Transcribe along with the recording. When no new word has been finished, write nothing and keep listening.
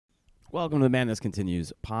Welcome to the Madness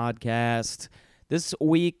Continues podcast. This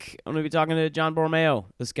week, I'm going to be talking to Jon Boreamayo.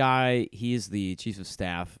 This guy, he's the chief of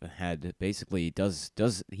staff.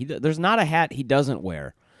 There's not a hat he doesn't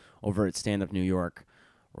wear over at Stand Up New York,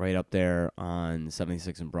 right up there on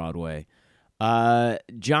 76 and Broadway.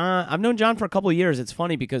 Jon, I've known Jon for a couple of years. It's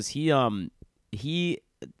funny because he's always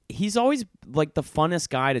like the funnest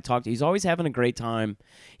guy to talk to. He's always having a great time.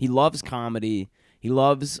 He loves comedy. He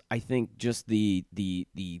loves, I think, just the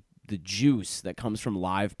juice that comes from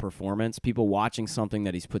live performance, people watching something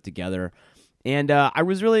that he's put together. And I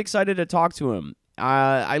was really excited to talk to him.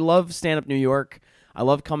 I love Stand Up New York. I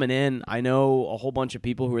love coming in. I know a whole bunch of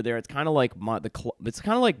people who are there. It's kind of like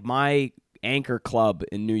my anchor club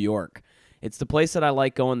in New York. It's the place that I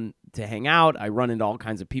like going to hang out. I run into all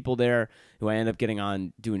kinds of people there who I end up getting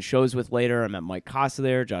on doing shows with later. I met Mike Costa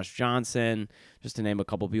there, Josh Johnson, just to name a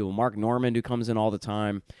couple people. Mark Normand, who comes in all the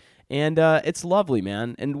time. And it's lovely,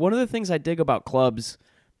 man. And one of the things I dig about clubs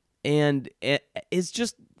is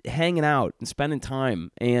just hanging out and spending time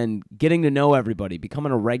and getting to know everybody,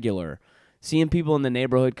 becoming a regular, seeing people in the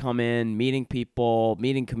neighborhood come in, meeting people,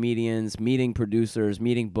 meeting comedians, meeting producers,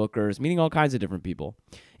 meeting bookers, meeting all kinds of different people.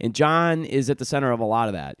 And Jon is at the center of a lot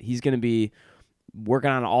of that. He's going to be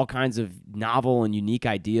working on all kinds of novel and unique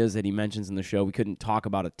ideas that he mentions in the show. We couldn't talk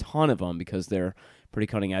about a ton of them because they're pretty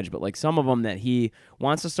cutting edge, but like some of them that he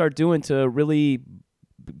wants to start doing to really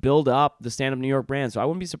build up the Stand Up New York brand. So I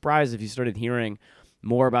wouldn't be surprised if you started hearing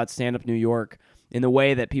more about Stand Up New York in the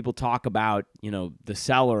way that people talk about, the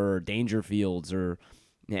Cellar or Dangerfields or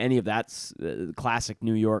any of that classic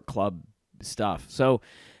New York club stuff. So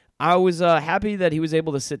I was happy that he was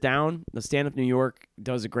able to sit down. The Stand Up New York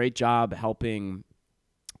does a great job helping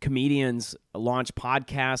comedians launch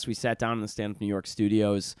podcasts. We sat down in the Stand Up New York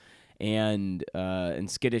studios and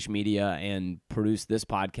Skittish Media and produced this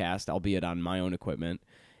podcast, albeit on my own equipment.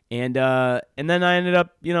 And then I ended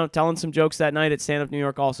up, telling some jokes that night at Stand Up New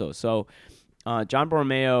York also. So Jon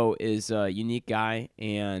Boreamayo is a unique guy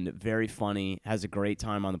and very funny, has a great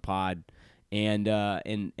time on the pod, and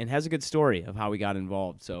has a good story of how we got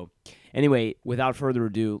involved. So anyway, without further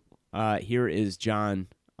ado, here is Jon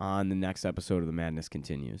on the next episode of The Madness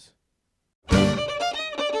Continues.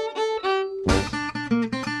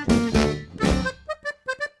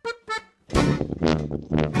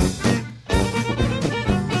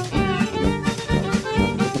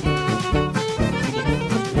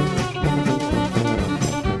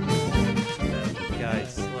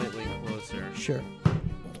 Sure.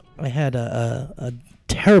 I had a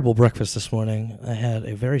terrible breakfast this morning. I had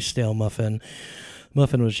a very stale muffin.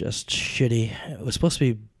 Muffin was just shitty. It was supposed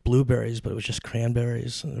to be blueberries, but it was just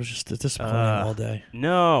cranberries. It was just disappointing all day.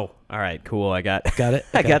 No. All right, cool. I got it. Okay.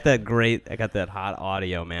 I got that hot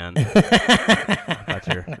audio, man.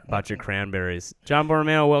 about your cranberries. Jon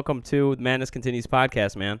Boreamayo, welcome to the Madness Continues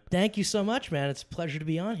podcast, man. Thank you so much, man. It's a pleasure to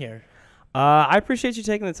be on here. I appreciate you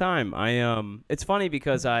taking the time. It's funny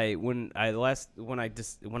because I knew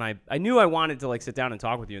I wanted to like sit down and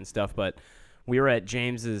talk with you and stuff, but we were at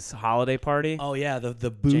James's holiday party. Oh yeah, the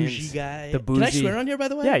bougie James, guy. The bougie. Can I swear on here, by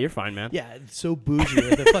the way? Yeah, you're fine, man. Yeah, it's so bougie.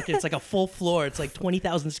 It's like a full floor. It's like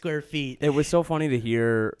 20,000 square feet. It was so funny to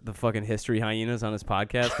hear the fucking history hyenas on his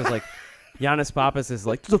podcast because like Giannis Papas is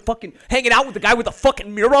like fucking hanging out with the guy with the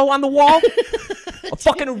fucking Miro on the wall. A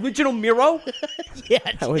fucking original Miro? Yeah.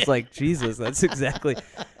 I was like, Jesus, that's exactly.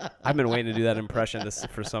 I've been waiting to do that impression since he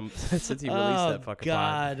released that fucking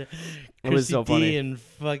God. pod. It was so funny. And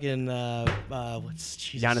fucking what's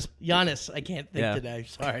Jesus? Giannis. I can't think today.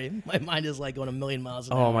 Sorry, my mind is like going a million miles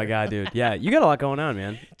an hour. Oh my God, dude. Yeah, you got a lot going on,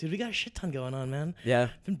 man. Dude, we got a shit ton going on, man. Yeah,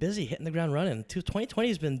 been busy hitting the ground running. 2020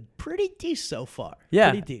 has been pretty decent so far.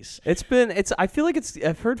 Yeah, pretty decent. I feel like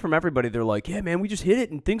I've heard from everybody. They're like, yeah, man, we just hit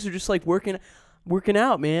it and things are just like working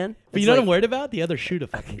out, man. But you know what I'm worried about? The other shoe to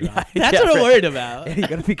fucking drop. That's what I'm worried about. Yeah, you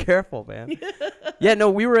gotta be careful, man. Yeah,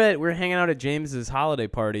 no, we were hanging out at James's holiday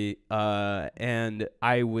party, and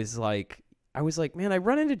I was like, man, I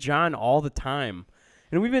run into Jon all the time,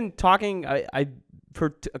 and we've been talking. I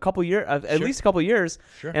for a couple years, at least a couple years,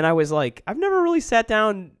 and I was like, I've never really sat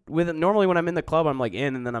down with him. Normally, when I'm in the club, I'm like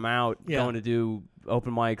in, and then I'm out going to do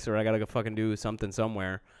open mics, or I gotta go fucking do something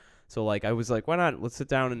somewhere. So, like, I was like, why not? Let's sit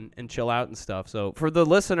down and chill out and stuff. So, for the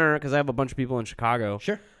listener, because I have a bunch of people in Chicago.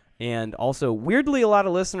 Sure. And also, weirdly, a lot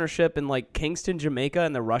of listenership in, like, Kingston, Jamaica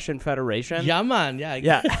and the Russian Federation. Yeah, man.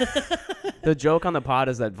 Yeah. The joke on the pod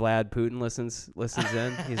is that Vlad Putin listens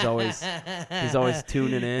in. He's always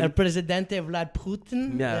tuning in. El Presidente Vlad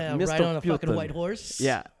Putin. Yeah, Mr. Right on a fucking white horse.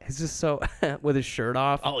 Yeah. He's just so with his shirt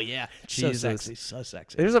off. Oh yeah, Jesus. so sexy, so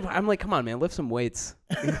sexy. I'm like, come on, man, lift some weights.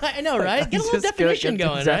 I know, right? Get a little definition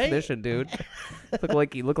going, right? Definition, dude. Look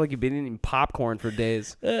like you've been eating popcorn for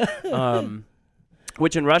days.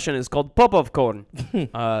 Which in Russian is called popcorn.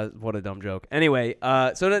 What a dumb joke. Anyway,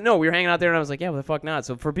 no, we were hanging out there, and I was like, yeah, what the fuck not?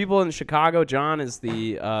 So for people in Chicago, Jon is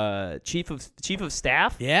the chief of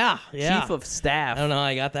staff. Yeah. Chief of staff. I don't know how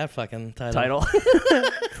I got that fucking title.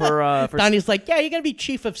 for Donnie's like, yeah, you're gonna be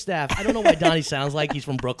chief of staff. I don't know why Donnie sounds like he's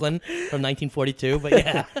from Brooklyn from 1942, but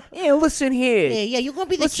yeah. Yeah, listen here. Yeah, you're gonna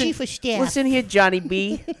be the chief of staff. Listen here, Johnny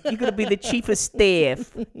B. You're gonna be the chief of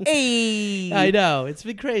staff. Hey. I know, it's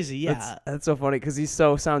been crazy. Yeah, that's so funny because he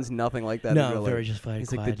sounds nothing like that. No, very just fine.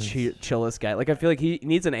 He's like the chillest guy. Like I feel like he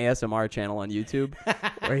needs an ASMR channel on YouTube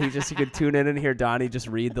where you could tune in and hear Donnie just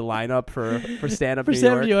read the lineup for stand up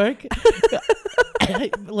New York.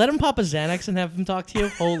 Let him pop a Xanax and have him talk to you.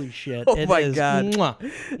 Holy shit! Oh my God! Mwah,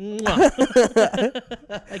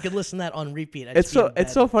 mwah. I could listen to that on repeat. It's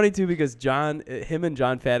so funny too because him and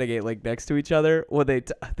John Fatigate like next to each other. Well,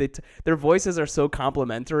 their voices are so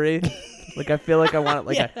complimentary. Like I feel like I want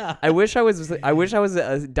like yeah. I wish I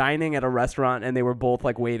was dining at a restaurant and they were both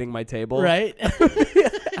like waiting my table. Right.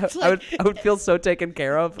 I would feel so taken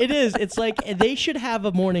care of. It is. It's like they should have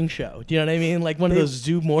a morning show. Do you know what I mean? Like one of those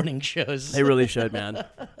zoo morning shows. They really should, man.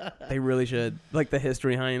 They really should. Like the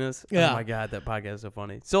History Hyenas. Yeah. Oh my God, that podcast is so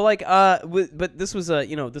funny. So like, but this was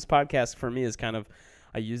this podcast for me is kind of,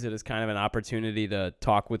 I use it as kind of an opportunity to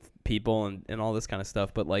talk with people and all this kind of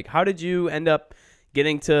stuff. But like, how did you end up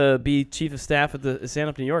getting to be chief of staff at the Stand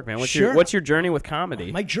Up New York, man? What's your journey with comedy?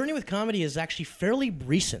 My journey with comedy is actually fairly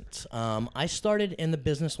recent. I started in the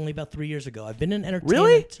business only about 3 years ago. I've been in entertainment.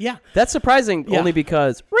 Really? Yeah. That's surprising. Yeah. Only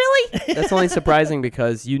because that's only surprising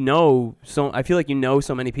because I feel like you know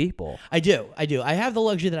so many people. I do. I have the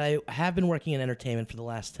luxury that I have been working in entertainment for the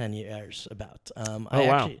last 10 years. I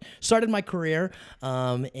actually started my career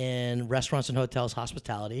in restaurants and hotels,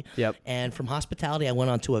 hospitality. Yep. And from hospitality, I went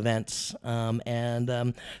on to events.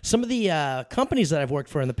 And some of the companies that I've worked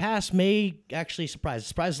for in the past may actually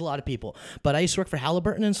surprise a lot of people. But I used to work for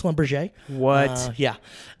Halliburton and Schlumberger. What? Yeah.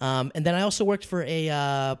 And then I also worked for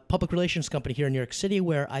a public relations company here in New York City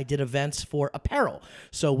where I did events for apparel.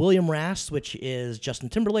 So William Rast, which is Justin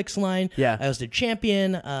Timberlake's line. Yeah. I also did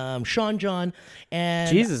Champion, Sean John.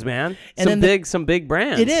 And Jesus, man. And some big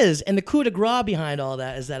brands. It is. And the coup de grace behind all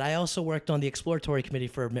that is that I also worked on the exploratory committee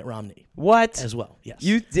for Mitt Romney. What? As well, yes.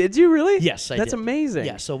 Did you really? Yes, I did. That's amazing.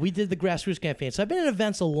 Yeah, so we did the grassroots campaign. So I've been in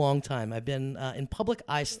events a long time. I've been in public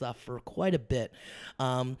eye stuff for quite a bit.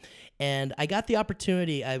 And I got the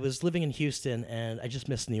opportunity. I was living in Houston, and I just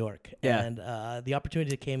missed New York. Yeah. And the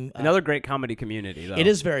opportunity came. Another great comedy community, though. It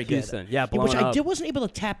is very good. Houston. Yeah, which up. I wasn't able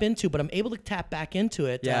to tap into, but I'm able to tap back into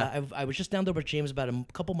it. Yeah. I was just down there with James about a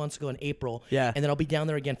couple months ago in April. Yeah. And then I'll be down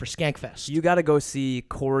there again for Skankfest. You got to go see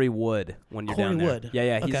Corey Wood when you're down there. Corey Wood.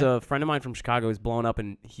 Yeah. He's Okay. a friend of mine from Chicago. He's blown up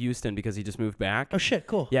in Houston because he just moved back. Oh, shit,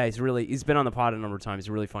 cool. Yeah, he's been on the pod a number of times. He's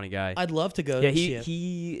a really funny guy. I'd love to go see it.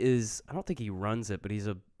 He is, I don't think he runs it, but he's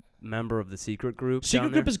a member of the Secret Group.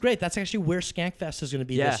 Secret Group is great. That's actually where Skankfest is going to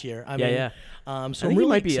be this year. So I'm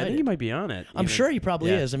really excited. I think he might be on it. I'm sure he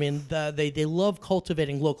probably is. I mean, they love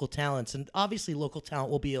cultivating local talents, and obviously local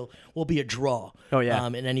talent will be a draw. Oh yeah.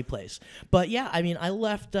 In any place. But yeah, I mean, I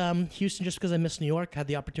left Houston just because I missed New York. Had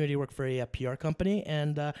the opportunity to work for a PR company,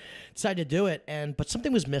 and decided to do it. But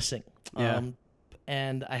something was missing. Yeah.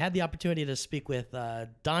 And I had the opportunity to speak with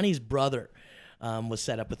Donnie's brother. Was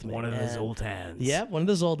set up with me. One of those old hands. Yeah, one of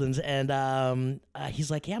those old ones. And he's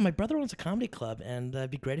like, yeah, my brother owns a comedy club, and it'd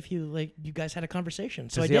be great if you guys had a conversation.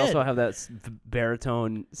 So Does I he did. also have that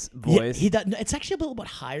baritone voice? Yeah, he does. It's actually a little bit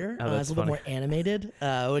higher. That's it's a little bit more animated,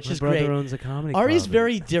 which is My great. brother owns a comedy club. Ari's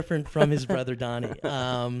very different from his brother Donnie.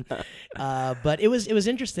 But it was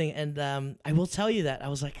interesting, and I will tell you that I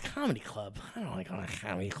was like, comedy club? I don't like going to a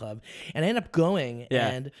comedy club. And I ended up going,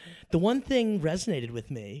 and the one thing resonated with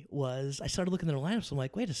me was I started looking at their lineups. I'm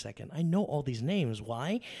like, wait a second, I know all these names.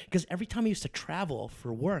 Why? Because every time I used to travel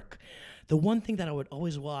for work, the one thing that I would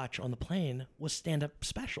always watch on the plane was stand-up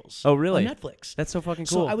specials. Oh, really? On Netflix. That's so fucking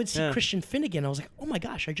cool. So I would see Christian Finnegan. I was like, oh my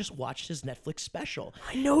gosh, I just watched his Netflix special.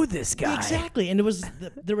 I know this guy. Exactly. And there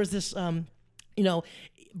was this,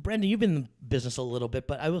 Brendan, you've been in the business a little bit,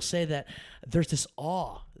 but I will say that there's this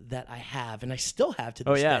awe that I have, and I still have to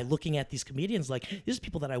this yeah. day, looking at these comedians, like, these are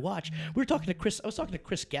people that I watch. I was talking to Chris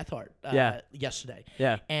Gethard yesterday.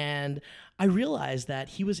 Yeah. And I realized that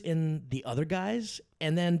he was in The Other Guys,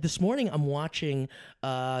 and then this morning I'm watching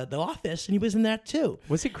The Office, and he was in that too.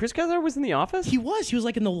 Was he? Chris Gethard was in The Office? He was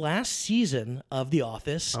like in the last season of The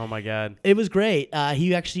Office. Oh my God. It was great.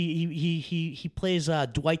 He actually he plays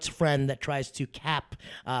Dwight's friend that tries to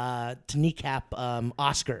kneecap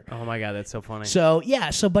Oscar. Oh my God, that's so funny. So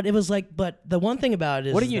but it was like, but the one thing about it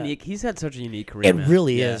is What a that unique. He's had such a unique career. It man.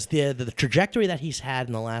 really Yeah. is the trajectory that he's had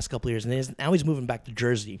in the last couple of years, and now he's moving back to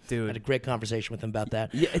Jersey. Dude. I had a great conversation with him about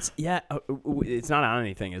that. Yeah, it's not on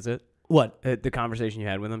anything, is it? What? The conversation you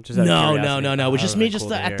had with him? Just out of No. curiosity. It was just me Cool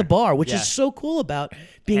to at hear. the bar, which Yeah. is so cool about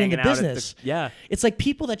being Hanging in out the at the- business. yeah. It's like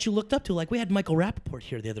people that you looked up to. Like we had Michael Rappaport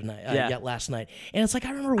here the other night, last night. And it's like, I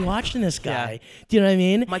remember watching this guy. Do you know what I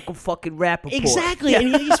mean? Michael fucking Rappaport. Exactly.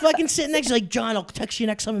 And he's fucking sitting next to like, John, I'll text you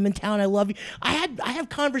next time I'm in town. I love you. I have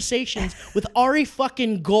conversations with Ari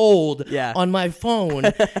fucking Gold on my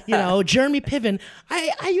phone. Jeremy Piven.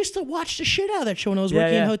 I used to watch the shit out of that show when I was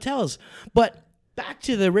working in hotels. But back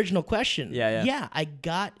to the original question. Yeah, I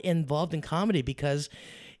got involved in comedy because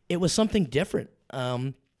it was something different.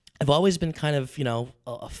 I've always been kind of,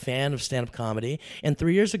 a fan of stand-up comedy. And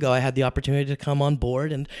 3 years ago, I had the opportunity to come on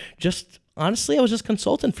board and just, honestly, I was just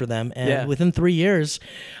consultant for them. And within 3 years,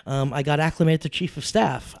 I got acclimated to chief of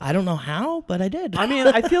staff. I don't know how, but I did. I mean,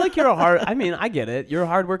 I feel like I get it. You're a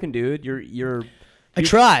hardworking dude. I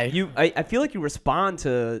try. I feel like you respond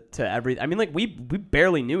to everything. I mean, like we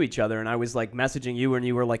barely knew each other, and I was like messaging you, and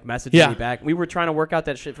you were like messaging me back. We were trying to work out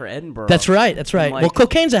that shit for Edinburgh. That's right. Like, well,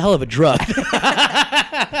 cocaine's a hell of a drug.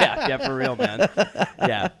 yeah, for real, man.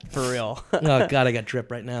 Yeah, for real. Oh God, I got drip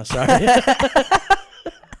right now. Sorry.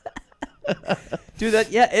 Dude,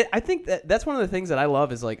 I think that's one of the things that I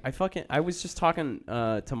love is like I was just talking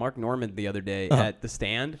to Mark Norman the other day at the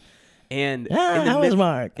Stand, and how was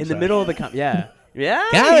Mark? In the middle of the Yeah,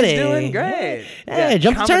 comedy. He's doing great. Hey,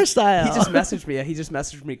 jump the turnstile. He just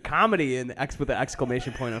messaged me comedy with an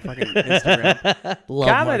exclamation point on fucking Instagram. Love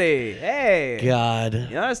comedy. Mark. Hey. God.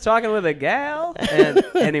 I was talking with a gal. And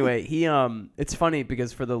anyway, it's funny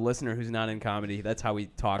because for the listener who's not in comedy, that's how he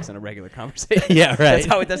talks in a regular conversation. Yeah, right.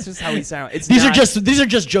 That's just how he sounds. These are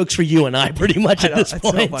just jokes for you and I, pretty much at this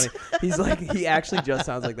point. So funny. He's like, he actually just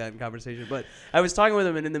sounds like that in conversation. But I was talking with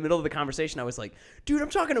him, and in the middle of the conversation, I was like, dude, I'm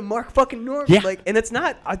talking to Mark fucking Norman. Yeah. Like, and it's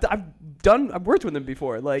not. I've worked with him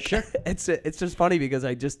before. Like, sure. It's just funny because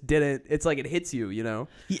I just didn't. It's like it hits you, Yeah,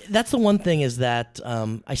 that's the one thing is that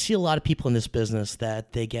I see a lot of people in this business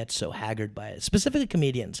that they get so haggard by it, specifically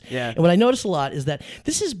comedians. Yeah. And what I notice a lot is that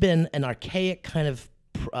this has been an archaic kind of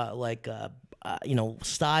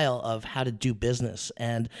style of how to do business.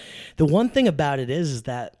 And the one thing about it is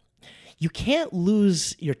that you can't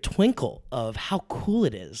lose your twinkle of how cool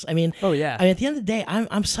it is. I mean, at the end of the day,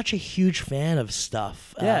 I'm such a huge fan of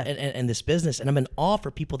stuff in this business, and I'm in awe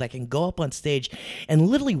for people that can go up on stage and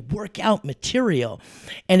literally work out material.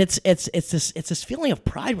 And it's this feeling of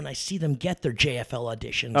pride when I see them get their JFL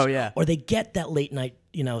auditions. Oh, yeah. Or they get that late night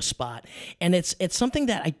spot. And it's something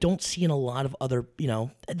that I don't see in a lot of other,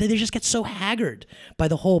 they just get so haggard by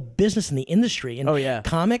the whole business and the industry and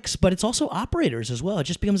comics, but it's also operators as well. It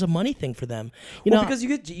just becomes a money thing for them. Because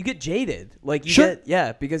you get jaded. Like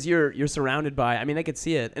because you're surrounded by, I mean, I could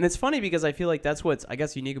see it. And it's funny because I feel like that's what's, I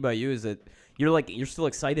guess, unique about you is that you're still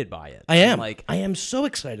excited by it. I am. I am so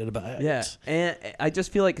excited about it. Yeah. And I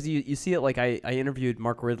just feel like, because you see it, like I interviewed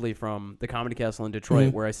Mark Ridley from the Comedy Castle in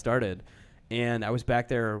Detroit where I started. And I was back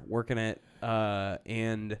there working it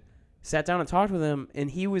and sat down and talked with him.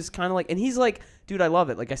 And he was kind of like, and he's like, dude, I love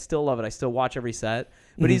it. Like, I still love it. I still watch every set.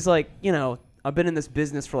 But he's like, I've been in this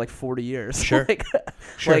business for like 40 years. Sure.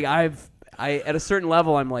 Like at a certain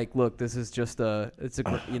level, I'm like, look, this is just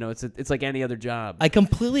it's like any other job. I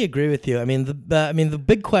completely agree with you. I mean, the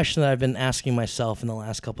big question that I've been asking myself in the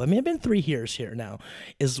last couple, I've been 3 years here now,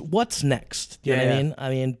 is what's next? Do you know what I mean? I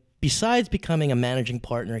mean, besides becoming a managing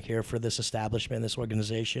partner here for this establishment, this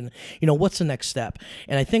organization, what's the next step?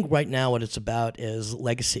 And I think right now what it's about is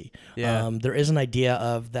legacy. Yeah. There is an idea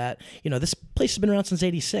of that, this place has been around since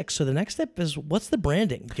 '86. So the next step is, what's the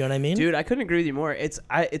branding? Do you know what I mean? Dude, I couldn't agree with you more.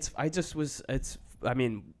 I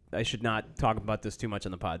should not talk about this too much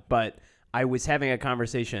on the pod, but I was having a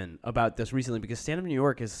conversation about this recently because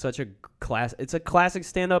StandupNY is such a it's a classic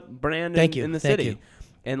stand-up brand in the city. You.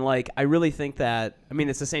 And like, I really think that, I mean,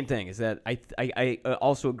 it's the same thing, is that I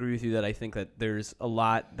also agree with you that I think that there's a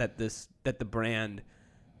lot that the brand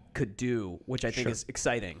could do, which I think is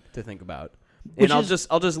exciting to think about. And I'll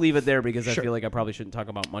just leave it there because I feel like I probably shouldn't talk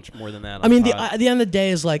about much more than that. I mean, at the end of the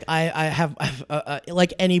day is like I have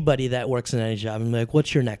like anybody that works in any job. I'm like,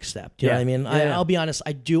 what's your next step? Do you know what I mean? I'll be honest.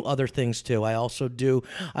 I do other things too. I also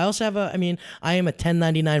have I am a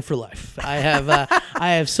 1099 for life. I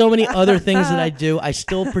have so many other things that I do. I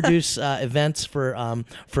still produce events for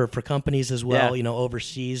companies as well. You know,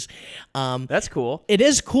 overseas. That's cool. It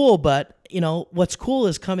is cool, but you know, what's cool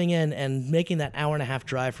is coming in and making that hour-and-a-half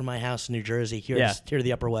drive from my house in New Jersey here to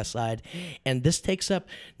the Upper West Side, and this takes up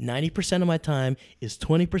 90% of my time, is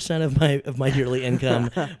 20% of my yearly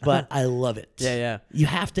income, but I love it. Yeah. You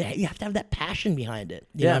have to have that passion behind it.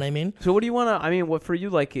 You know what I mean? So what do you want to? I mean, what for you?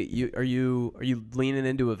 Like, are you leaning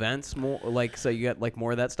into events more? Like, so you got like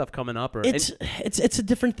more of that stuff coming up, or it's a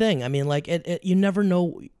different thing. I mean, like you never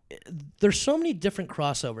know. There's so many different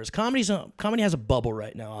crossovers. Comedy has a bubble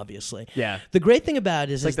right now, obviously. Yeah. The great thing about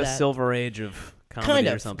it it's like the silver age of comedy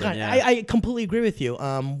or something. Yeah. I completely agree with you.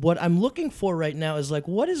 What I'm looking for right now is like,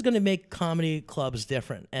 what is going to make comedy clubs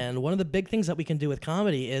different? And one of the big things that we can do with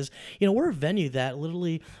comedy is, you know, we're a venue that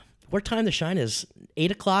literally, our time to shine is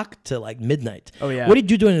 8 o'clock to like midnight. Oh, yeah. What do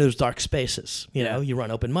you do in those dark spaces? You know, you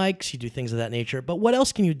run open mics, you do things of that nature. But what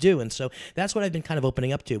else can you do? And so that's what I've been kind of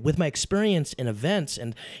opening up to. With my experience in events,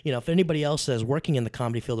 and, you know, if anybody else is working in the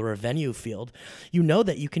comedy field or a venue field, you know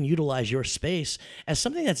that you can utilize your space as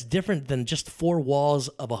something that's different than just 4 walls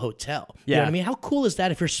of a hotel. You know what I mean? How cool is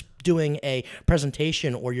that if you're doing a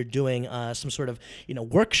presentation or you're doing some sort of, you know,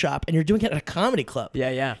 workshop and you're doing it at a comedy club? Yeah.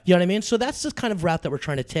 You know what I mean? So that's the kind of route that we're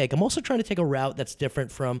trying to take. I'm also trying to take a route that's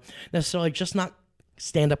different from necessarily just not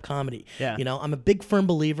stand-up comedy. Yeah. You know, I'm a big firm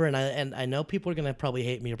believer, and I know people are going to probably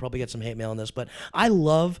hate me or probably get some hate mail on this, but I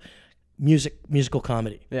love musical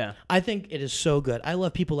comedy. Yeah. I think it is so good. I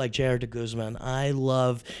love people like Jared de Guzman. I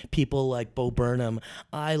love people like Bo Burnham.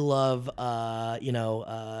 I love there's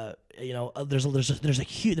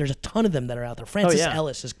a ton of them that are out there. Francis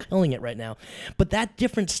Ellis is killing it right now. But that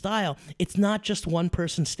different style, it's not just one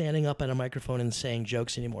person standing up at a microphone and saying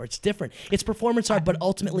jokes anymore. It's different. It's performance art, but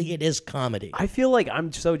ultimately it is comedy. I feel like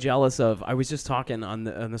I'm so jealous of. I was just talking on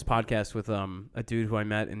this podcast with a dude who I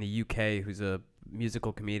met in the UK who's a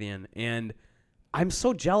musical comedian, and I'm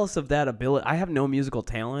so jealous of that ability. I have no musical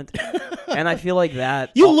talent, and I feel like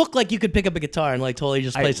that. You look like you could pick up a guitar and like totally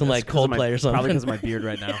just play some like Coldplay or something. Probably because of my beard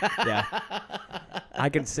right now. Yeah, I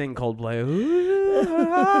can sing Coldplay.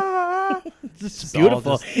 It's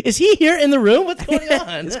beautiful. Is he here in the room? What's going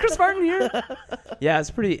on? Is Chris Martin here? Yeah,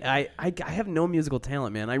 it's pretty. I have no musical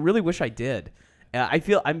talent, man. I really wish I did.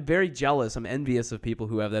 I'm very jealous. I'm envious of people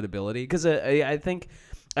who have that ability because I think.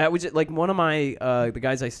 Like one of my the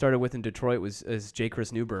guys I started with in Detroit is J.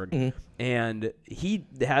 Chris Newberg, and he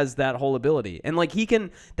has that whole ability, and like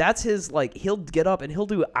that's his like he'll get up and he'll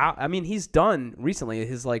do. I mean, he's done recently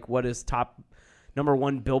his like what is top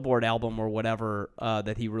 #1 Billboard album or whatever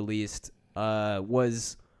that he released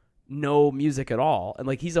was no music at all, and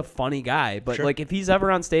like he's a funny guy, but like if he's ever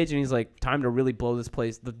on stage and he's like time to really blow this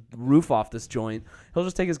place the roof off this joint, he'll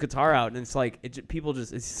just take his guitar out and it's like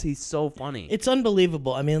he's so funny. It's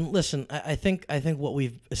unbelievable. I mean, listen, I think what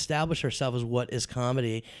we've established ourselves is what is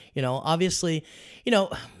comedy. You know, obviously, you know,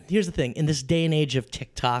 here's the thing, in this day and age of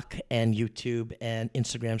TikTok and YouTube and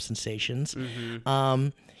Instagram sensations,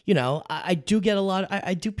 you know, I do get a lot.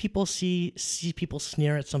 I do people see people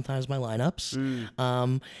sneer at sometimes my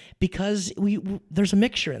lineups, because there's a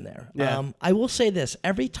mixture in there. Yeah. I will say this: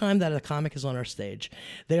 every time that a comic is on our stage,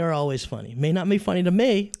 they are always funny. May not be funny to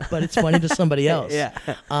me, but it's funny to somebody else. Yeah.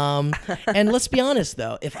 And let's be honest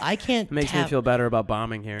though, if I can't, makes me feel better about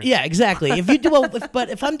bombing here. Yeah, exactly. If you do, but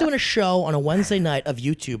if I'm doing a show on a Wednesday night of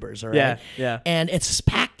YouTubers, all right, and it's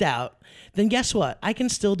packed out, then guess what? I can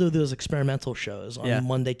still do those experimental shows on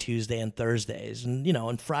Monday, Tuesday, and Thursdays, and you know,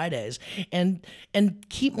 on Fridays, and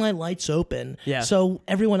keep my lights open, so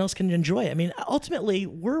everyone else can enjoy it. I mean, ultimately,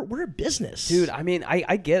 we're a business, dude. I mean,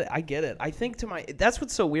 I get it. I think that's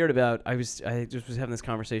what's so weird about. I just was having this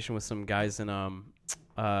conversation with some guys in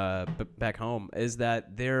back home, is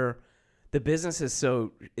that the business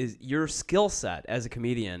is your skill set as a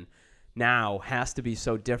comedian now has to be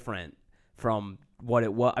so different from what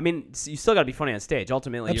it was. I mean, you still got to be funny on stage.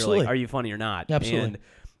 Ultimately, Absolutely. You're like, are you funny or not? Absolutely.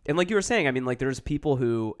 And like you were saying, I mean, like there's people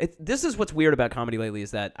who this is what's weird about comedy lately,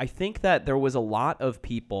 is that I think that there was a lot of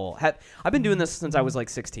people I've been doing this since I was like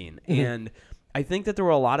 16, and I think that there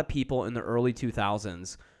were a lot of people in the early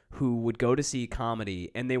 2000s who would go to see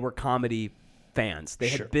comedy, and they were comedy fans. They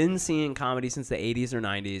had been seeing comedy since the 80s or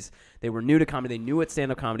 90s. They were new to comedy. They knew what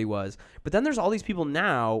stand-up comedy was. But then there's all these people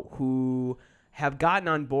now who have gotten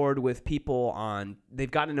on board with people they've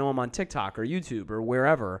gotten to know them on TikTok or YouTube or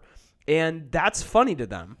wherever, And that's funny to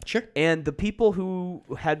them. Sure. And the people who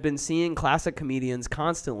had been seeing classic comedians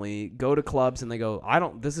constantly go to clubs and they go,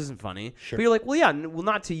 this isn't funny. Sure. But you're like, well, yeah, well,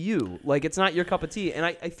 not to you. Like, it's not your cup of tea. And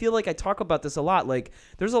I feel like I talk about this a lot. Like,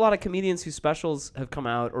 there's a lot of comedians whose specials have come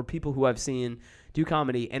out or people who I've seen do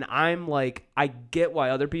comedy, and I'm like, I get why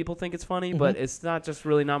other people think it's funny, but it's not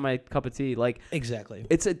my cup of tea. Like, exactly,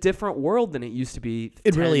 it's a different world than it used to be.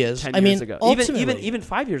 It really is. 10 I years mean, ago. ultimately, even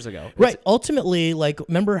 5 years ago. Right. Ultimately, like,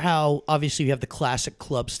 remember how obviously you have the classic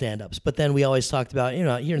club stand-ups, but then we always talked about,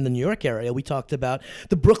 here in the New York area, we talked about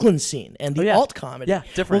the Brooklyn scene and the alt comedy. Yeah,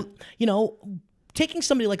 different. Well, taking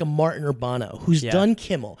somebody like a Martin Urbano who's done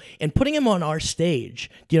Kimmel and putting him on our stage,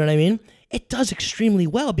 do you know what I mean? It does extremely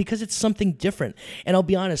well because it's something different. And I'll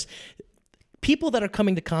be honest, people that are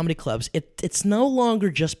coming to comedy clubs, it's no longer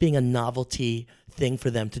just being a novelty thing for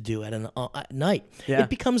them to do at night. Yeah. It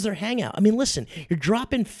becomes their hangout. I mean, listen, you're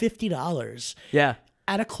dropping $50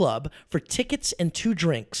 at a club for tickets and 2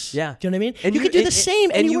 drinks. Yeah. Do you know what I mean? And you could do the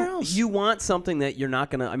same anywhere else. You want something that you're not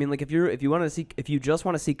gonna. I mean, like if you just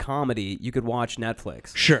want to see comedy, you could watch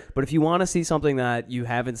Netflix. Sure. But if you want to see something that you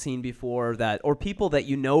haven't seen before, or people that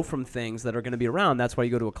you know from things that are going to be around, that's why you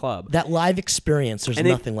go to a club. That live experience, there's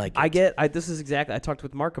nothing like it. I talked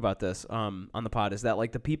with Mark about this on the pod. Is that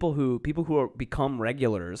like the people who become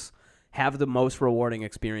regulars have the most rewarding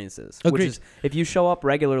experiences. Agreed. Which is, if you show up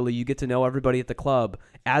regularly, you get to know everybody at the club.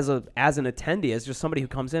 As an attendee, as just somebody who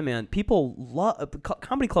comes in, man, people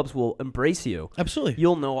comedy clubs will embrace you. Absolutely.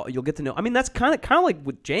 You'll get to know. I mean, that's kind of like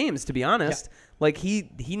with James, to be honest. Yeah. Like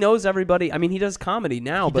he knows everybody. I mean, he does comedy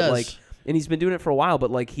now, and he's been doing it for a while,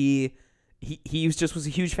 but like he was a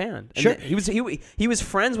huge fan. Sure. And he was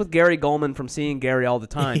friends with Gary Goldman from seeing Gary all the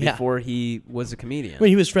time before he was a comedian. I mean,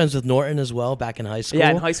 he was friends with Norton as well back in high school. Yeah,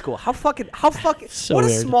 in high school. How fucking so what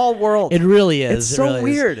weird. A small world. It really is. It's so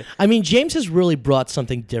weird. I mean, James has really brought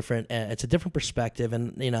something different. It's a different perspective,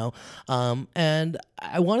 and and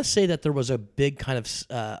I want to say that there was a big kind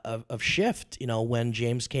of shift, when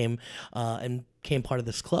James came and became part of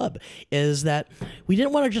this club, is that we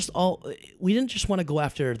didn't just want to go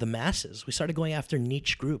after the masses. We started going after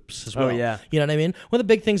niche groups as well. Oh yeah. You know what I mean? One of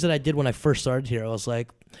the big things that I did when I first started here, I was like,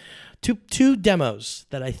 two demos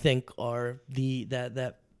that I think are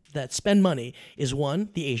that spend money is one,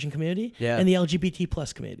 the Asian community, and the LGBT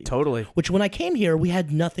plus community. Totally. Which when I came here, we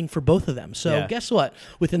had nothing for both of them. So guess what?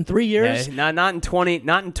 Within 3 years, not in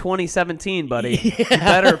 2017, buddy. You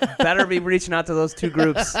better be reaching out to those 2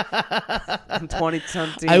 groups in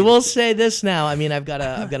 2017. I will say this now. I mean, I've got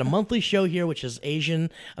a monthly show here, which is Asian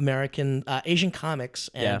comics,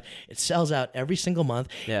 and it sells out every single month.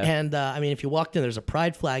 Yeah. And I mean, if you walked in, there's a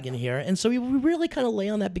pride flag in here, and so we really kind of lay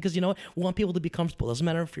on that because we want people to be comfortable. Doesn't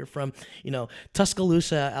matter if you're from,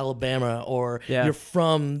 Tuscaloosa, Alabama, or you're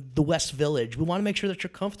from the West Village. We want to make sure that you're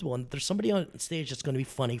comfortable and there's somebody on stage that's going to be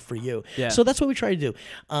funny for you. Yeah. So that's what we try to do.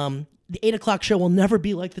 The 8 o'clock show will never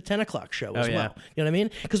be like the 10 o'clock show as well. You know what I mean?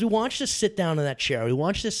 Because we want you to sit down in that chair. We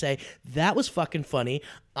want you to say, that was fucking funny.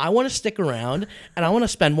 I want to stick around and I want to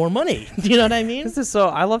spend more money. Do you know what I mean?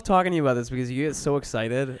 I love talking to you about this because you get so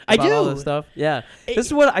excited about all this stuff. Yeah. This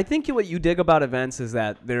is what I think what you dig about events is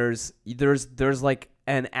that there's like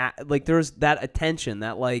there's that attention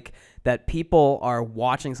that people are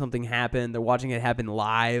watching something happen. They're watching it happen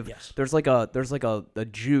live. Yes. There's like a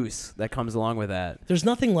juice that comes along with that. There's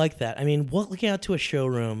nothing like that. I mean, looking out to a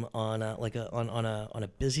showroom on a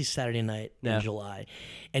busy Saturday night in July,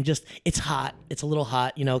 and just it's hot. It's a little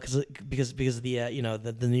hot, because of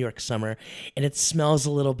the New York summer, and it smells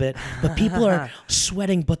a little bit. But people are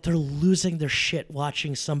sweating, but they're losing their shit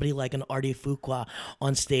watching somebody like an Artie Fuqua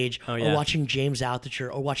on stage, or watching James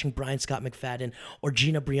Altucher, or watching Brian Scott McFadden, or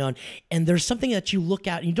Gina Brion. And there's something that you look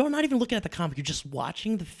at, and you're not even looking at the comic, you're just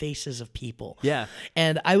watching the faces of people. Yeah.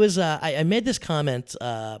 And I was, I made this comment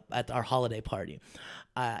at our holiday party.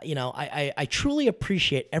 I truly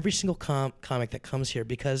appreciate every single comic that comes here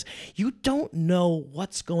because you don't know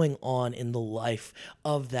what's going on in the life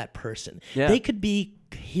of that person. Yeah. They could be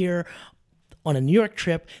here on a New York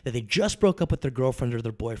trip that they just broke up with their girlfriend or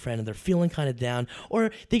their boyfriend and they're feeling kind of down,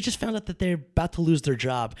 or they just found out that they're about to lose their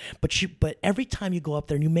job. But every time you go up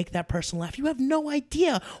there and you make that person laugh, you have no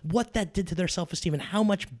idea what that did to their self-esteem and how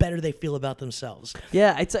much better they feel about themselves.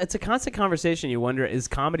 Yeah, it's a constant conversation. You wonder, is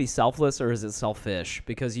comedy selfless or is it selfish?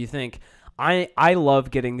 Because you think, I love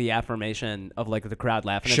getting the affirmation of like the crowd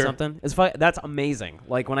laughing at something. It's that's amazing.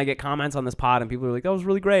 Like when I get comments on this pod and people are like, "That was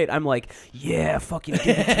really great," I'm like, "Yeah, fucking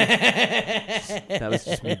give it to me." That was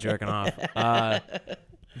just me jerking off.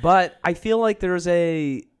 But I feel like there's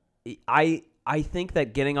I think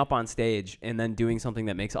that getting up on stage and then doing something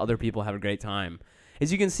that makes other people have a great time.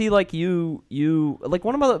 is you can see like you like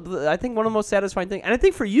I think one of the most satisfying things, and I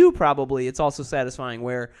think for you probably it's also satisfying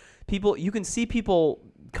where you can see people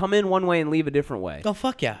come in one way and leave a different way. Oh,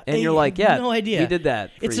 fuck yeah. And you're like, yeah, no idea. we did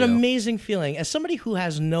that for It's you. an amazing feeling. As somebody who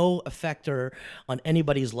has no effector on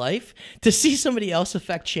anybody's life, to see somebody else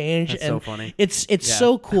affect change. That's and so funny. It's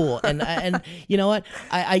so cool. And you know what?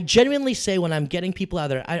 I genuinely say when I'm getting people out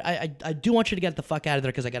there, I do want you to get the fuck out of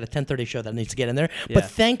there because I got a 10:30 show that needs to get in there. Yeah.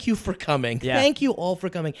 But thank you for coming. Yeah. Thank you all for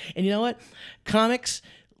coming. And you know what? Comics,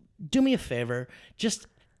 do me a favor. Just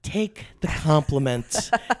take the compliments.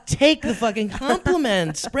 Take the fucking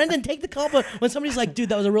compliments. Brendan, take the compliment. When somebody's like, dude,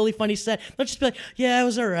 that was a really funny set, don't just be like, yeah, it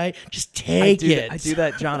was all right. Just take it. I do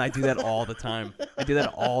that, John. I do that all the time. I do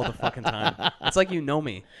that all the fucking time. It's like you know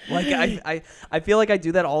me. Like I feel like I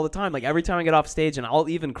do that all the time. Like every time I get off stage and I'll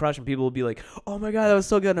even crush and people will be like, oh my God, that was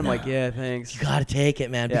so good. And I'm like, yeah, thanks. You gotta take it,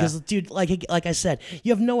 man. Because, dude, like I said,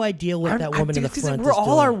 you have no idea what that woman in the front is we're all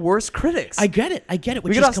doing. our worst critics. I get it. Which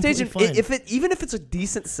We get is off stage and fun. even if it's a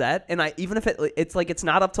decent set, and even if it's like it's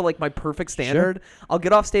not up to like my perfect standard, I'll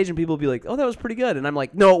get off stage and people will be like, "Oh, that was pretty good," and I'm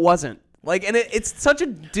like, "No, it wasn't." Like, and it's such a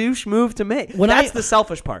douche move to make. That's the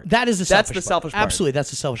selfish part. That is the selfish part. That's the selfish part. Absolutely,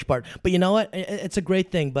 that's the selfish part. But you know what? It's a great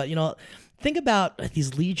thing. But you know, think about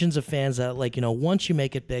these legions of fans that, like, you know, once you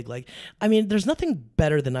make it big, like, I mean, there's nothing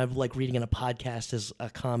better than I've like reading in a podcast as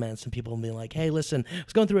comments and people being like, "Hey, listen, I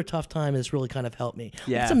was going through a tough time and this really kind of helped me."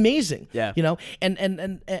 Yeah, it's amazing. Yeah, you know,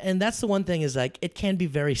 and that's the one thing is like it can be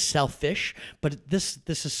very selfish, but this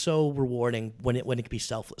is so rewarding when it can be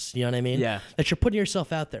selfless. You know what I mean? Yeah, that you're putting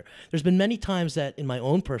yourself out there. There's been many times that in my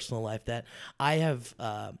own personal life that I've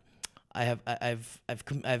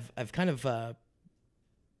kind of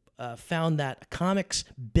found that a comics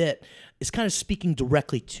bit is kind of speaking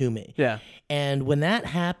directly to me. Yeah. And when that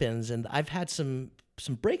happens, and I've had some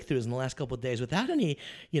breakthroughs in the last couple of days without any,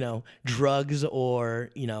 you know, drugs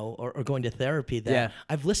or, you know, or going to therapy, that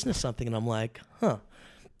I've listened to something and I'm like, huh,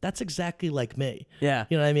 that's exactly like me. Yeah.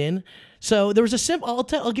 You know what I mean? So there was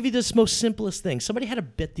I'll give you this most simplest thing. Somebody had a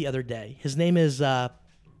bit the other day. His name is, you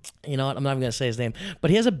know what? I'm not even going to say his name,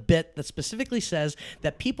 but he has a bit that specifically says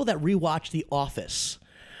that people that rewatch The Office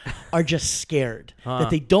are just scared that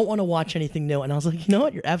they don't want to watch anything new. And I was like, you know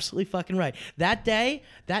what? You're absolutely fucking right. That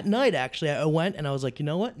night, actually, I went and I was like, you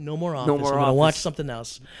know what? No more Office. I'm going to watch something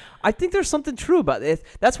else. I think there's something true about it.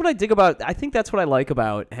 That's what I dig about. I think that's what I like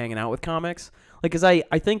about hanging out with comics. Like, cause I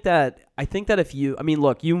think that if you, I mean,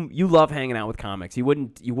 look, you love hanging out with comics. You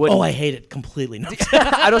wouldn't. Oh, I hate it completely. No.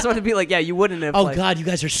 I just want to be like, yeah, you wouldn't have. Oh God, you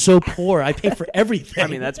guys are so poor. I pay for everything. I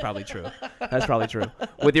mean, that's probably true. That's probably true.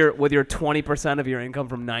 With your 20% of your income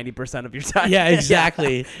from 90% of your time. Yeah,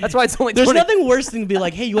 exactly. That's why it's only. There's nothing worse than to be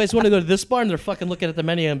like, hey, you guys want to go to this bar? And they're fucking looking at the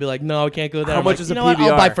menu and be like, no, I can't go there. How much is a PBR?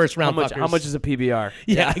 I'll buy first round. How much is a PBR?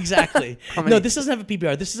 Yeah, exactly. No, this doesn't have a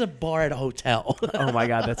PBR. This is a bar at a hotel. Oh my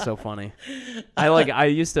God, that's so funny. I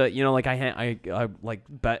used to, you know, like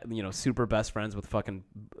super best friends with fucking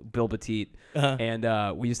Bill Batiste,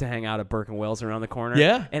 and we used to hang out at Burke and Wells around the corner.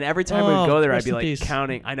 Yeah. And every time we'd go there, I'd be like peace.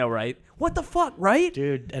 counting. I know, right? What the fuck, right?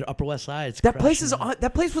 Dude, at Upper West Side, that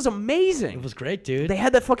place was amazing. It was great, dude. They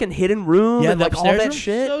had that fucking hidden room and like all that room?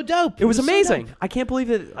 shit. So dope. It was amazing. So dope. I can't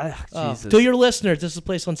believe it. Jesus. To your listeners, this is a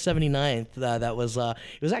place on 79th. That was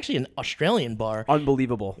it was actually an Australian bar.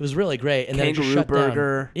 Unbelievable. It was really great. And Kangaroo then it shut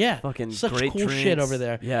burger. Down. Yeah, fucking such great cool drinks. shit over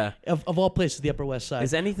there. Yeah. Of all places, the Upper West Side.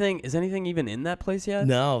 Is anything even in that place yet?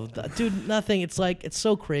 No, dude, nothing. It's like it's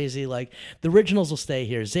so crazy. Like the originals will stay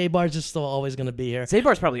here. Zabar's is still always going to be here.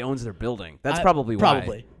 Zabar's probably owns their building. That's probably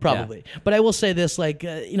why. Probably. Yeah. But I will say this, like,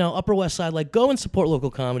 you know, Upper West Side, like, go and support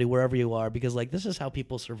local comedy wherever you are, because, like, this is how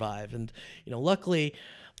people survive. And, you know, luckily...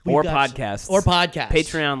 Or podcasts.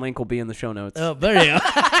 Patreon link will be in the show notes. Oh, there you go.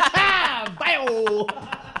 Bio!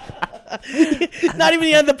 Not even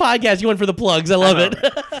the end of the podcast. You went for the plugs. I love it.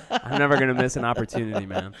 I'm never going to miss an opportunity,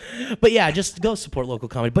 man. But, yeah, just go support local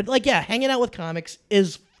comedy. But, like, yeah, hanging out with comics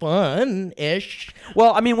is fun-ish.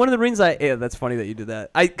 Well, I mean, one of the reasons that's funny that you did that.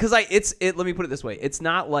 Let me put it this way. It's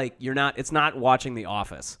not like it's not watching The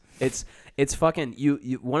Office. It's fucking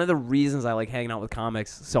you. One of the reasons I like hanging out with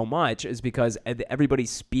comics so much is because everybody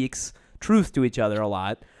speaks truth to each other a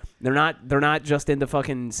lot. They're not just into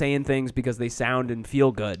fucking saying things because they sound and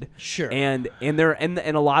feel good. Sure. And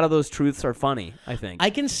a lot of those truths are funny, I think. I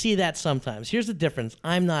can see that sometimes. Here's the difference.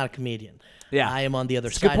 I'm not a comedian. Yeah. I am on the other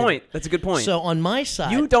That's a side. good point. That's a good point. So on my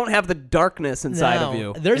side, you don't have the darkness inside no, of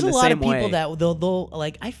you. There's in a the lot same of people way. that they'll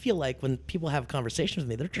like. I feel like when people have conversations with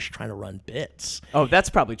me, they're just trying to run bits. Oh, that's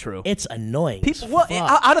probably true. It's annoying. People, as well,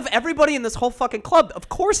 fuck. out of everybody in this whole fucking club, of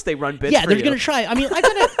course they run bits. Yeah, for they're you. gonna try. I mean,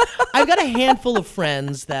 I've got a handful of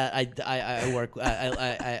friends that I work.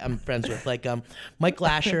 I'm friends with. Like Mike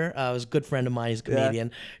Lasher was a good friend of mine. He's a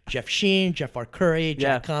comedian. Jeff Sheen, Jeff R. Curry,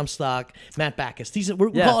 Jack Comstock, Matt Backus.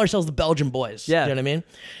 We call ourselves the Belgian boys. Yeah. You know what I mean?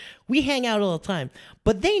 We hang out all the time,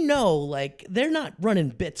 but they know like they're not running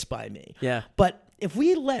bits by me. Yeah. But if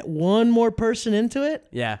we let one more person into it,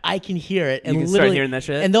 Yeah. I can hear it. And You can start literally, hearing that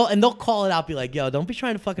shit? And they'll call it out, be like, "Yo, don't be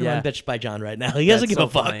trying to fucking run bitch by John right now. He doesn't give so a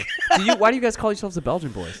fuck." funny. Why do you guys call yourselves the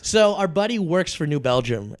Belgian boys? So our buddy works for New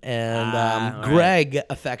Belgium, and all Greg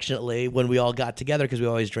affectionately, when we all got together, because we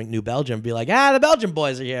always drink New Belgium, be like, the Belgian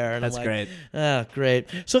boys are here. And That's I'm like, great. Oh, great.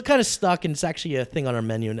 So it kind of stuck, and it's actually a thing on our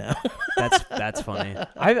menu now. That's funny.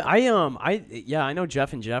 I know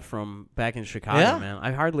Jeff and Jeff from back in Chicago, Yeah? man.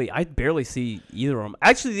 I barely see either of them.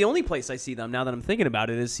 Actually, the only place I see them now that I'm thinking about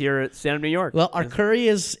it is here at StandupNY York. Well, our Curry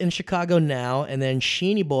is in Chicago now, and then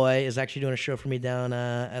Sheeny Boy is actually doing a show for me down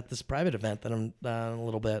at this private event that I'm in a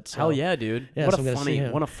little bit. So. Hell yeah, dude! Yeah, what so I'm gonna see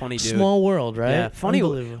him. what a funny dude. Small world, right? Yeah, funny.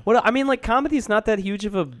 Unbelievable. What I mean, like comedy's not that huge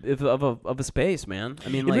of a space, man. I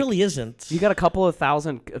mean, It like, really isn't. you got a couple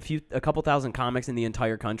thousand comics in the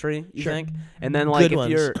entire country, you Sure. think? And then like Good if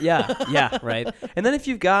ones. you're right. And then if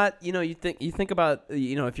you've got, you think about,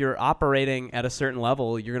 if you're operating at a certain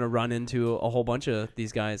level, you're going to run into a whole bunch of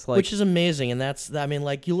these guys like Which is amazing, and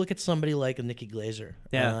like you look at somebody like Nikki Glazer,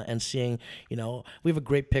 and seeing, we have a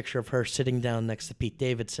great picture of her sitting down next to Pete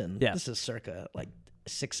Davidson. Yeah. This is circa like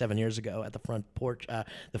 6-7 years ago at the front porch,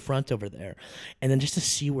 the front over there, and then just to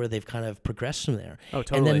see where they've kind of progressed from there. Oh, And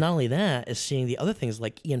totally. then not only that is seeing the other things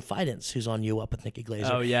like Ian Fidance, who's on You Up with Nikki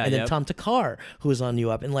Glazer. Oh, yeah, and then yep. Tom Takar, who is on You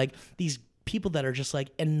Up, and like these people that are just like,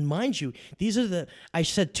 and mind you, these are I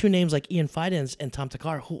said two names like Ian Fidance and Tom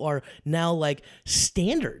Takar, who are now like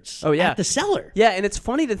standards at the Cellar. Yeah, and it's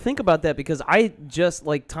funny to think about that because I just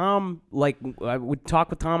like Tom, like I would talk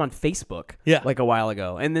with Tom on Facebook like a while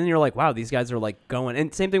ago. And then you're like, wow, these guys are like going.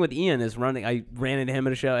 And same thing with Ian is running. I ran into him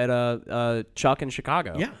at a show at Chuck in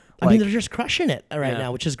Chicago. Yeah. Like, I mean, they're just crushing it right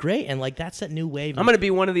now, which is great. And like, that's that new wave. I'm going to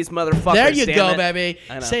be one of these motherfuckers. There you damn go, it. baby.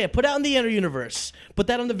 Say it. Put it out in the inner universe. Put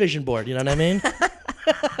that on the vision board. You know what I mean?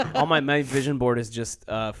 All my vision board is just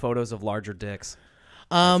photos of larger dicks.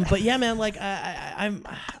 But yeah, man, like I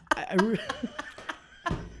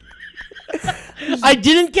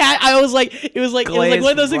didn't catch. I was like, it was like one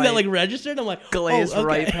of those things that like registered. I'm like, glazed okay.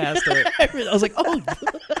 right past it. I was like, oh.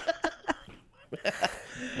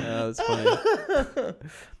 That's funny.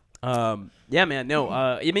 Yeah, man. No,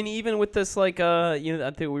 I mean, even with this, like, I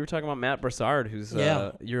think we were talking about Matt Broussard, who's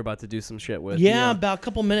you're about to do some shit with. Yeah, about a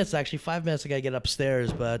couple minutes actually. 5 minutes. I gotta get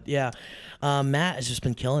upstairs, but yeah, Matt has just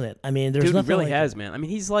been killing it. I mean, there's Dude, nothing. he really like has, man. I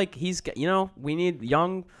mean, he's we need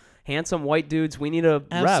young, handsome white dudes. We need a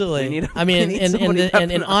Absolutely. rep. I mean, we need in somebody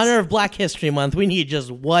repping us. honor of Black History Month, we need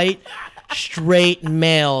just white, straight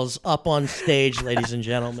males up on stage, ladies and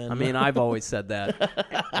gentlemen. I mean, I've always said that.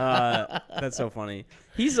 That's so funny.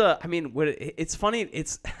 He's it's funny.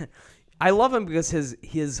 I love him because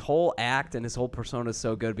his whole act and his whole persona is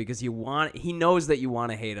so good because he knows that you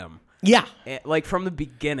want to hate him. Yeah. Like from the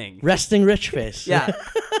beginning. Resting rich face. Yeah.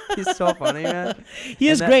 He's so funny, man. He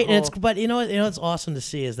is great, but you know what's awesome to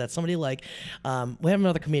see is that somebody like we have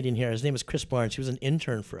another comedian here. His name is Chris Barnes. He was an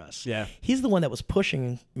intern for us. Yeah, he's the one that was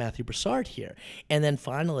pushing Matthew Broussard here, and then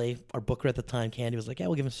finally our booker at the time, Candy, was like, "Yeah,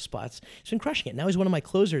 we'll give him some spots." He's been crushing it. Now he's one of my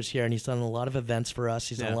closers here, and he's done a lot of events for us.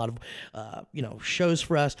 He's done a lot of shows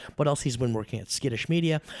for us. What else? He's been working at Skittish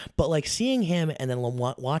Media. But like seeing him and then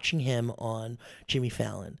watching him on Jimmy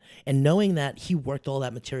Fallon and knowing that he worked all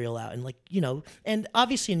that material out and and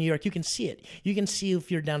obviously in New York, you can see it. You can see if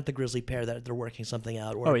you're down at the Grizzly Pear that they're working something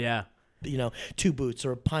out. Or, Two Boots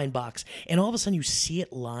or a Pine Box, and all of a sudden you see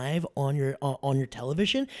it live on your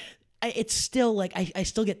television. It's still like I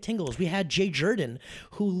still get tingles. We had Jay Jordan,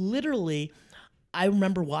 who literally. I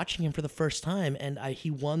remember watching him for the first time, and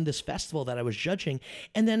he won this festival that I was judging,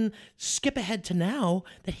 and then skip ahead to now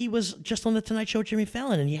that he was just on the Tonight Show with Jimmy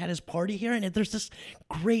Fallon, and he had his party here, and there's this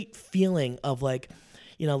great feeling of like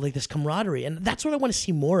this camaraderie, and that's what I want to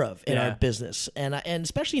see more of in our business, and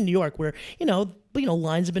especially in New York, where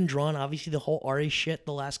lines have been drawn. Obviously, the whole Ari shit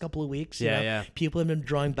the last couple of weeks. People have been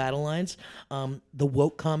drawing battle lines. The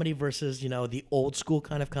woke comedy versus the old school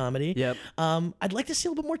kind of comedy. Yep. I'd like to see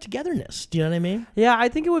a little bit more togetherness. Do you know what I mean? Yeah, I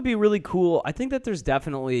think it would be really cool. I think that there's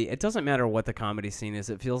definitely. It doesn't matter what the comedy scene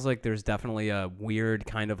is. It feels like there's definitely a weird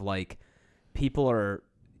kind of like people are.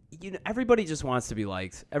 everybody just wants to be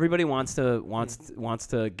liked. Everybody wants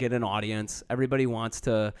to get an audience. Everybody wants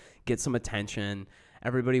to get some attention.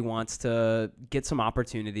 Everybody wants to get some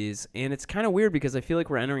opportunities. And it's kind of weird because I feel like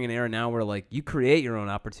we're entering an era now where like you create your own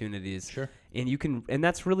opportunities. Sure. And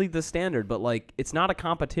that's really the standard, but like it's not a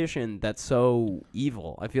competition that's so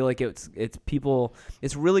evil. I feel like it's people,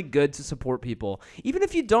 it's really good to support people. Even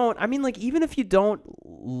if you don't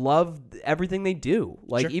love everything they do.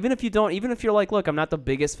 Like Sure. even if you're like, look, I'm not the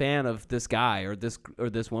biggest fan of this guy or this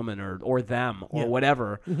woman or them or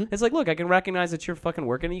whatever. Mm-hmm. It's like, look, I can recognize that you're fucking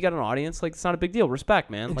working and you got an audience. Like it's not a big deal.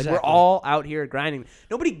 Respect, man. Exactly. Like we're all out here grinding.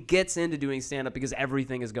 Nobody gets into doing stand up because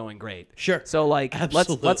everything is going great. Sure. So like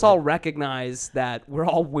Absolutely. let's all recognize that we're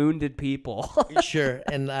all wounded people. Sure,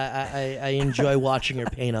 and I enjoy watching your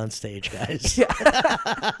pain on stage, guys.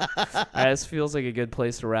 This feels like a good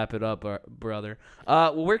place to wrap it up, brother.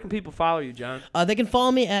 Well, where can people follow you, John? They can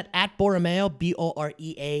follow me at Boreamyo,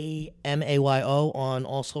 Boreamayo, on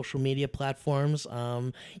all social media platforms.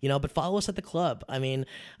 But follow us at the club. I mean,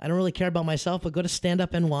 I don't really care about myself, but go to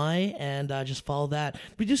StandupNY and just follow that.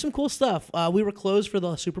 We do some cool stuff. We were closed for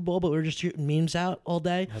the Super Bowl, but we were just shooting memes out all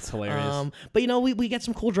day. That's hilarious. But we get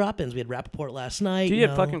some cool drop-ins. We had Rappaport last night. Dude, you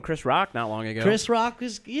had fucking Chris Rock not long ago. Chris Rock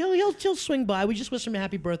is he'll swing by. We just wished him a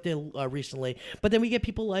happy birthday recently. But then we get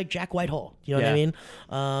people like Jack Whitehall. You know what I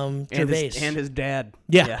mean? Gervais and his dad.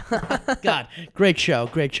 Yeah. God, great show.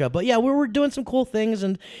 But yeah, we're doing some cool things,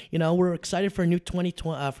 and we're excited for a new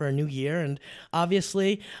 2020 for a new year. And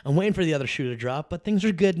obviously, I'm waiting for the other shoe to drop, but things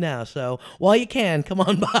are good now. So while you can, come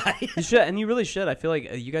on by. You should, and you really should. I feel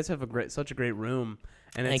like you guys have such a great room.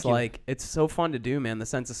 And it's like, it's so fun to do, man. The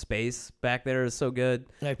sense of space back there is so good.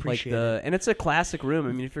 I appreciate it. And it's a classic room.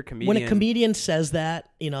 I mean, if you're a comedian. When a comedian says that,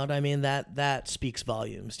 you know what I mean? That speaks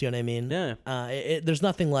volumes. Do you know what I mean? Yeah. There's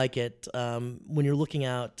nothing like it when you're looking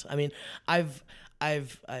out. I mean, I've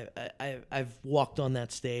walked on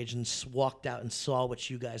that stage and walked out and saw what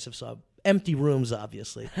you guys have saw. Empty rooms,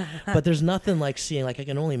 obviously, but there's nothing like seeing. Like I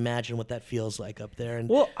can only imagine what that feels like up there. And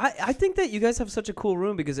well, I think that you guys have such a cool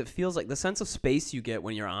room because it feels like the sense of space you get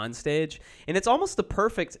when you're on stage, and it's almost the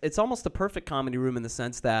perfect comedy room in the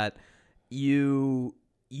sense that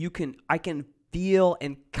I can feel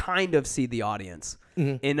and kind of see the audience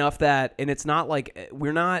enough that, and it's not like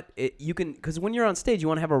because when you're on stage, you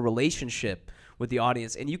want to have a relationship with the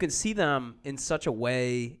audience, and you can see them in such a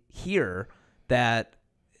way here that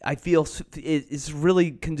I feel it's really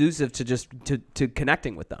conducive to just to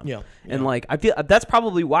connecting with them. Yeah. And like I feel that's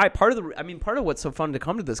probably why part of what's so fun to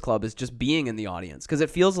come to this club is just being in the audience, because it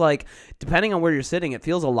feels like, depending on where you're sitting, it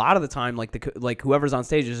feels a lot of the time like whoever's on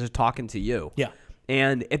stage is just talking to you. Yeah.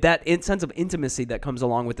 And that sense of intimacy that comes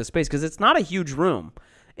along with the space, because it's not a huge room,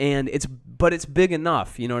 but it's big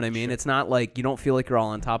enough. You know what I mean? Sure. It's not like you don't feel like you're all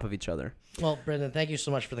on top of each other. Well, Brendan, thank you so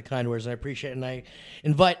much for the kind words. I appreciate it. And I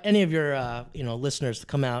invite any of your listeners to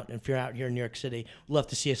come out. And if you're out here in New York City, we'd love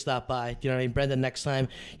to see you stop by. Do you know what I mean? Brendan, next time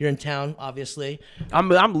you're in town, obviously. I'm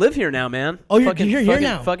live here now, man. Oh, you're here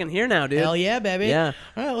now. Fucking here now, dude. Hell yeah, baby. Yeah.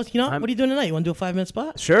 All right, well, what are you doing tonight? You want to do a 5-minute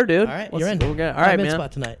spot? Sure, dude. All right, you're in. All right, man. 5-minute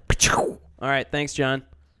spot tonight. All right, thanks, John.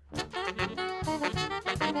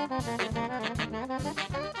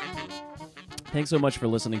 Thanks so much for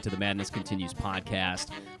listening to the Madness Continues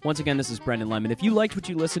podcast. Once again, this is Brendan Lemon. If you liked what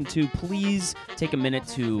you listened to, please take a minute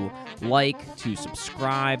to like, to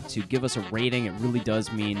subscribe, to give us a rating. It really does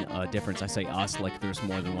mean a difference. I say us like there's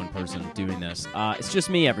more than one person doing this. It's just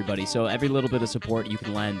me, everybody, so every little bit of support you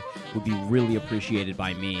can lend would be really appreciated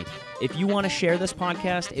by me. If you want to share this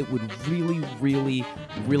podcast, it would really, really,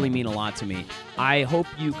 really mean a lot to me. I hope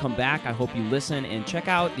you come back. I hope you listen and check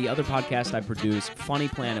out the other podcast I produce, Funny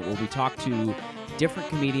Planet, where we talk to different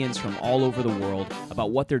comedians from all over the world about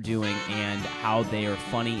what they're doing and how they are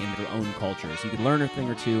funny in their own cultures. You can learn a thing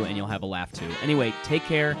or two and you'll have a laugh too. Anyway, take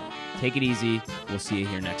care. Take it easy. We'll see you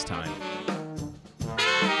here next time.